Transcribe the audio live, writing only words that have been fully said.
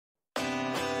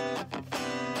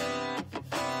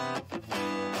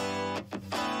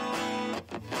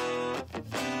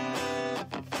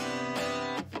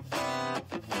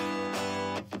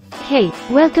Hey,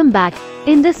 welcome back.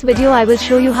 In this video I will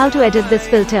show you how to edit this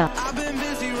filter.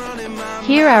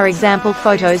 Here are example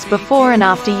photos before and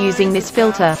after using this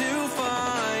filter.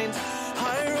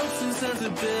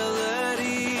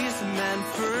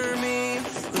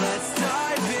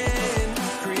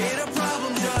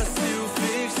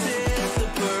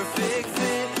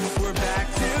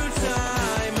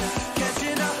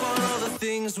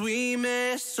 We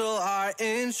miss, so our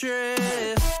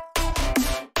interest.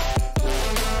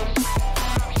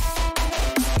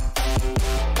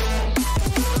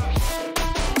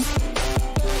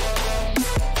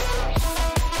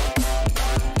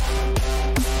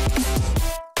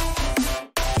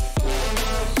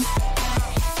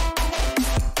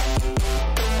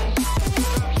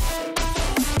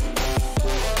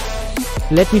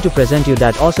 Let me to present you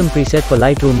that awesome preset for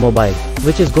Lightroom mobile,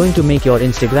 which is going to make your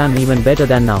Instagram even better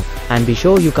than now, and be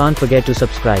sure you can't forget to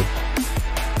subscribe.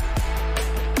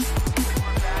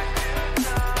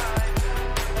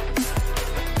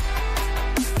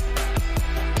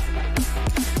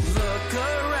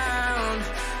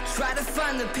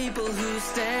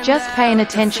 Just pay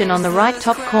attention on the right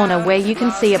top corner where you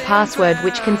can see a password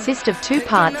which consists of 2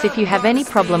 parts. If you have any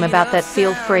problem about that,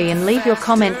 feel free and leave your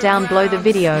comment down below the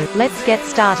video. Let's get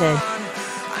started.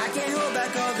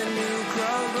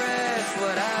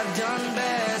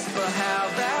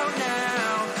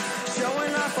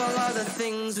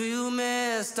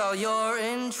 All your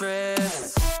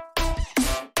interests.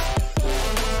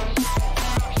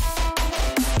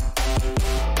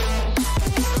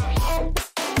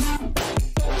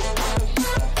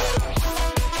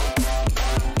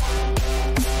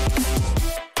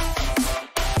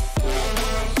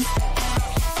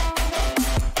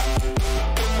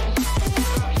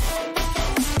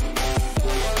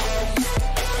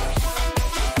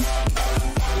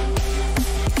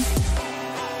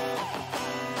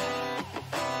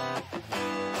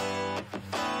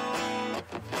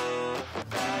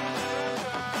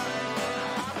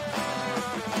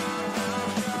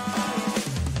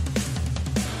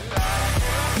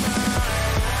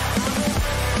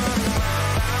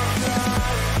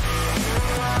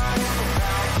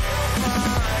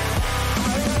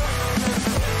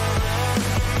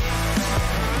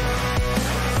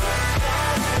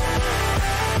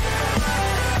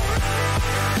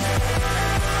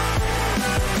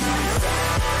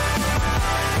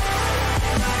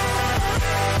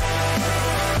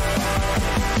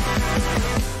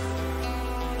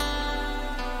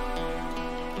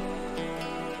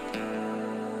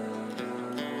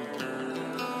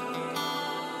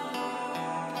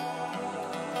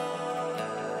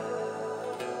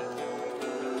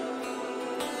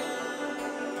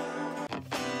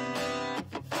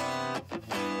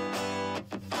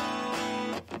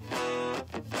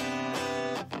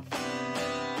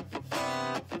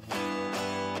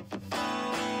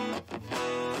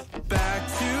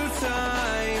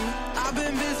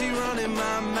 Running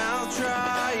my mouth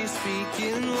dry,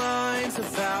 speaking lines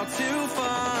of how to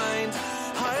find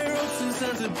higher hopes and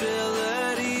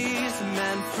sensibilities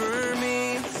meant for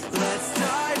me. Let's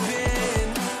dive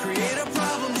in, create a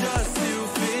problem just to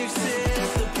fix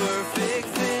it. The perfect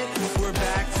fit, we're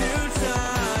back to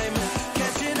time,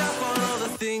 catching up on all the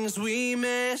things we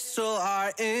missed, so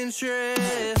our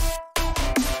interest.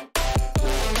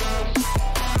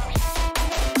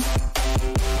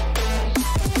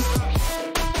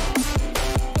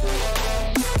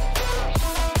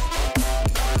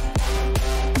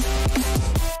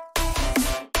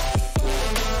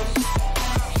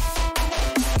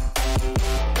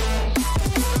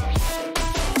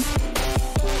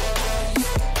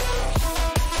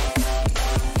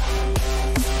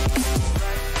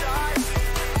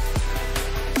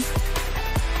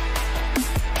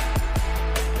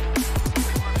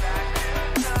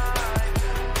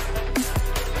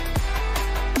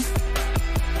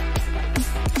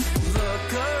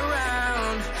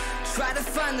 Try to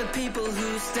find the people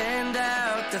who stand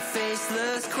out, the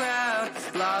faceless crowd,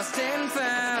 lost and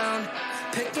found,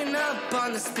 picking up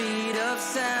on the speed of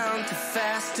sound to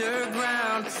faster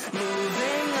ground,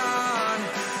 moving on.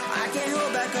 I can't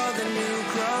hold back all the new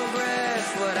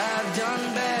progress, what I've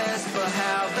done best, but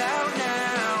how about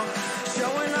now?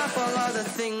 Showing off all of the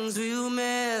things you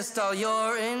missed, all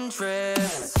your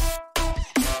interests.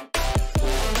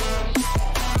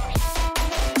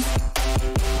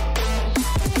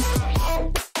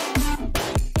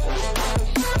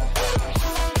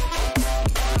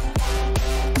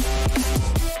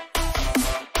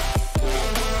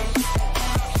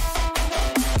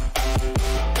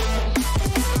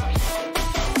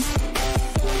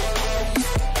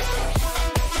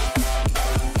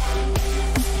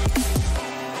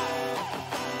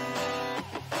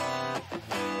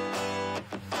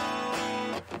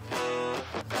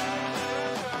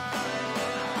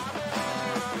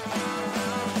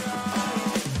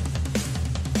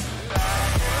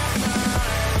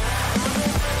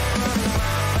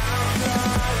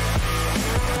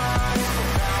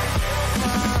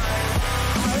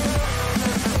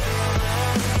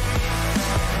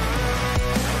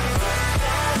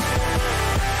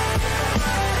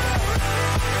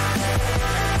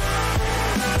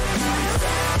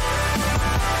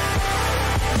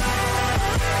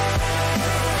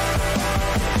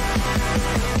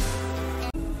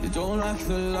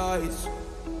 lights,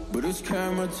 but it's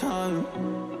camera time.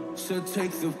 Said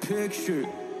take the picture,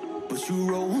 but you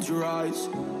rolled your eyes.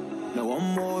 Now I'm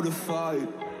mortified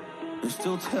and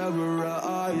still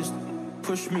terrorized.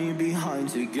 Push me behind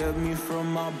to get me from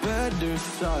my better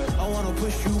side. I wanna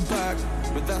push you back,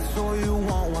 but that's all you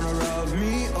want. Wanna wrap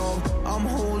me up, I'm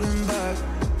holding back.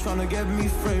 Tryna get me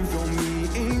framed, throw me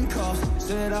in cuffs.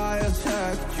 Said I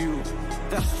attacked you,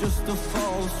 that's just a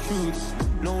false truth.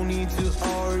 No need to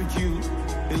argue,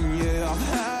 and yeah, I've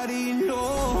had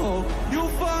enough. You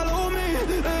follow me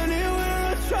anywhere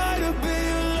I try to be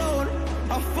alone,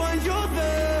 I find you're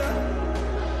there.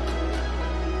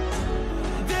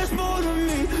 There's more to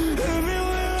me.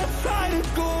 Everywhere I try to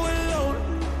go alone,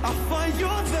 I find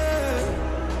you're there.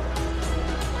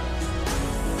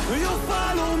 You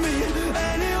follow me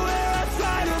anywhere I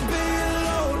try to be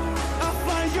alone, I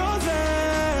find you're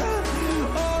there.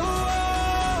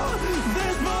 Oh,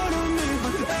 there's more to me.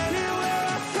 Anywhere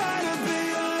I try to be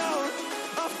alone,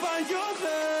 I find you're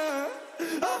there.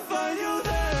 I find you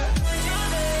there.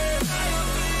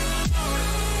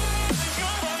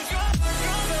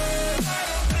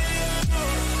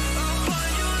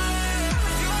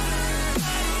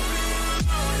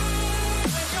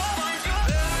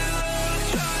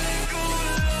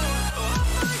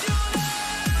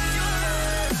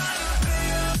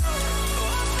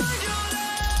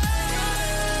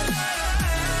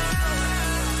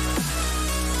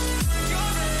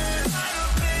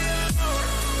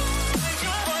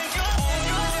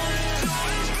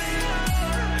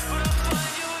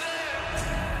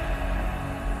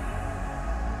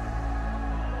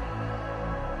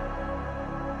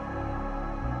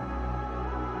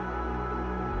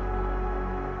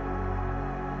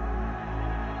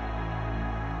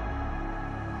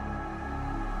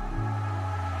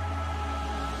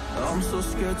 I'm so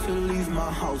scared to leave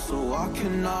my house, so I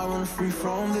cannot run free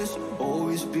from this.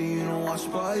 Always being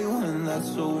watched by you, and that's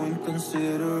so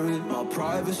inconsiderate. My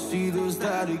privacy, those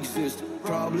that exist,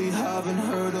 probably haven't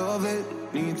heard of it.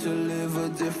 Need to live a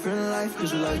different life,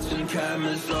 cause lights and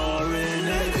cameras are in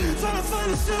it. Trying to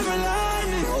find a silver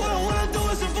lining, all I do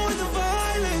is avoid the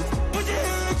violence. But you're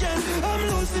here again, I'm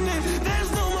losing it.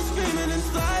 There's no more screaming in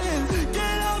silence.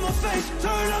 Get out my face,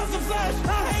 turn off the flash. I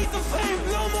hate the fame,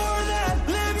 no more of that.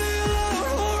 Leave me alone,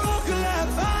 or I'll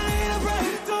collapse. I need a break,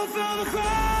 don't feel the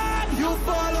crack. You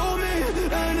follow me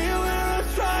anywhere I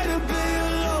try to be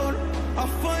alone, I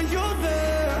find you're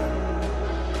there.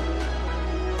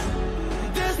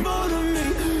 There's more to me.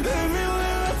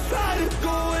 Everywhere I try to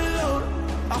go alone,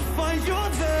 I find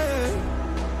you're there.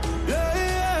 Yeah,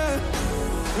 yeah.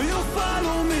 You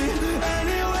follow me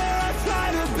anywhere I try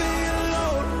to be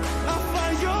alone, I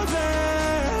find you're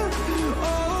there.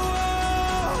 Oh,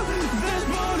 there's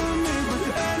more to me.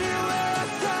 Anywhere I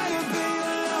try to be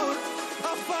alone,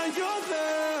 I find you're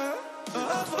there. I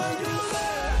find you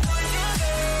there.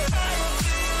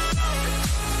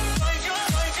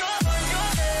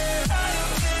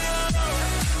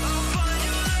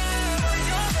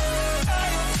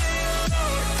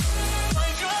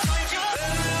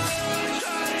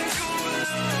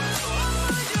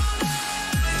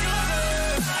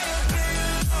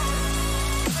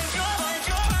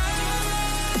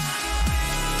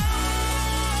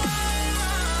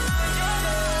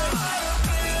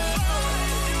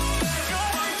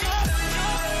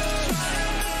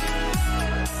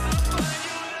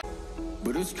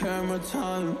 But it's camera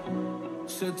time.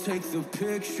 Said take the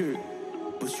picture,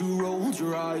 but you rolled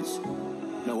your eyes.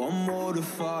 Now I'm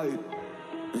mortified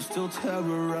and still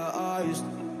terrorized.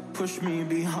 Push me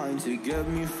behind to get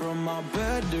me from my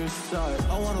better side.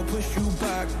 I wanna push you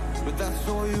back, but that's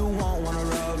all you want. Wanna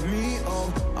wrap me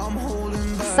up, I'm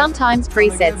holding back. Sometimes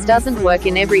presets doesn't work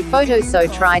in every photo, so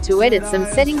try to edit some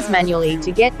settings manually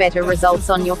to get better results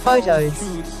on your photos.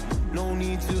 No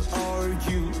need to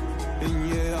argue, and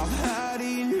yeah, I've had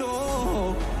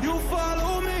enough. You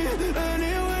follow me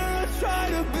anywhere I try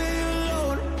to be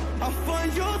alone, I find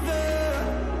you're there.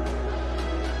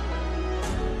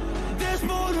 There's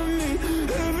more to me.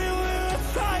 Everywhere I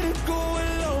try to go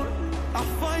alone, I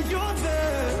find you're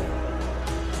there.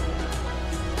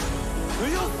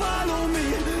 You follow me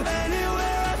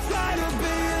anywhere I try to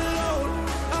be alone,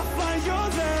 I find you're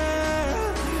there.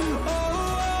 Oh,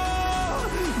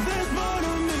 there's more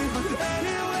to me.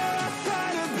 Anywhere I try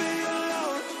to be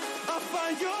alone, I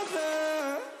find you're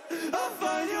there. I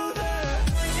find you there.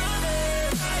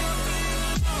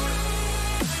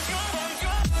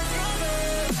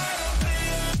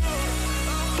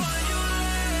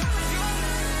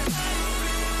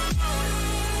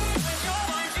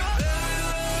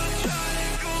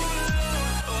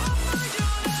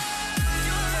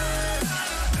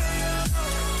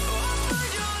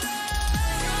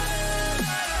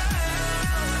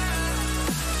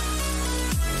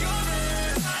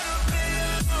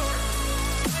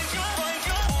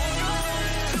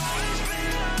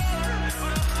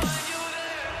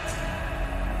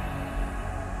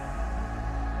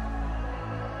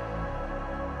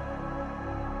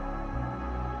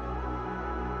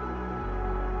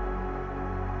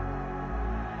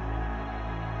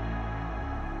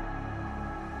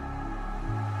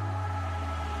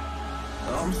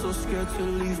 I'm so scared to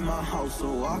leave my house,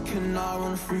 so I cannot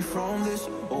run free from this.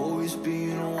 Always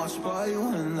being watched by you,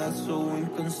 and that's so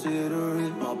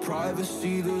inconsiderate. My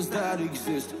privacy, does that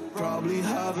exist? Probably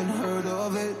haven't heard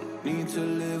of it. Need to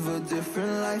live a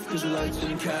different life, cause lights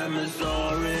and cameras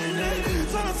are in it.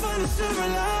 Trying to find a silver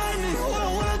lining.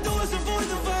 All I do is avoid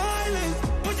the violence.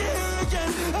 But you're here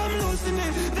again, I'm losing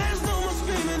it. There's no more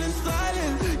screaming and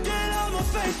silence. Get out my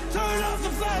face, turn off the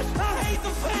flash. I hate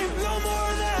the fame, no more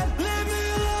of that.